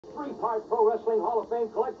3-part Pro Wrestling Hall of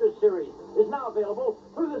Fame Collector's Series is now available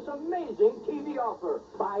through this amazing TV offer.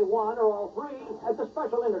 Buy one or all three at the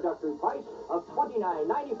special introductory price of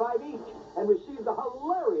 $29.95 each and receive the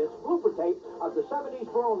hilarious blooper tape of the 70s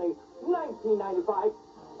for only $19.95.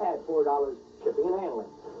 Add $4 shipping and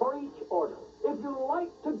handling for each order. If you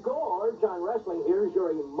like to gorge on wrestling, here's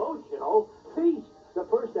your emotional feast. The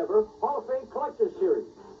first ever Hall of Fame Collector's Series.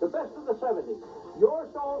 The best of the 70s. Your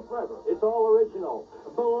soul forever. It's all original.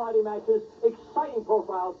 Bloody matches, exciting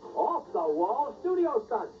profiles, off-the-wall studio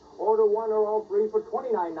stunts. Order one or all three for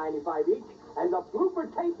 $29.95 each, and the blooper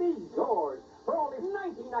tape is yours for only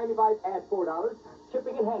 $19.95. Add $4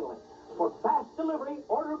 shipping and handling. For fast delivery,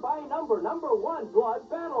 order by number. Number 1, Blood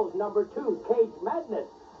Battles. Number 2, Cage Madness.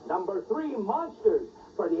 Number 3, Monsters.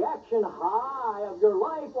 For the action high of your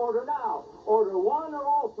life, order now. Order one or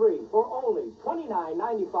all three for only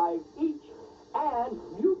 $29.95 each. And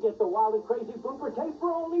you get the wild and crazy blooper tape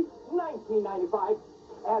for only $19.95.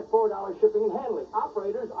 Add $4 shipping and handling.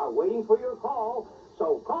 Operators are waiting for your call.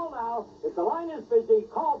 So call now. If the line is busy,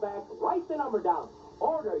 call back. Write the number down.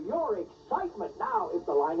 Order your excitement now. If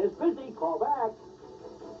the line is busy, call back.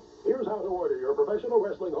 Here's how to order your Professional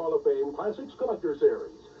Wrestling Hall of Fame Classics Collector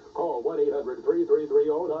Series. Call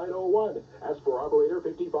 1-800-333-0901. Ask for operator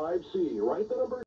 55C. Write the number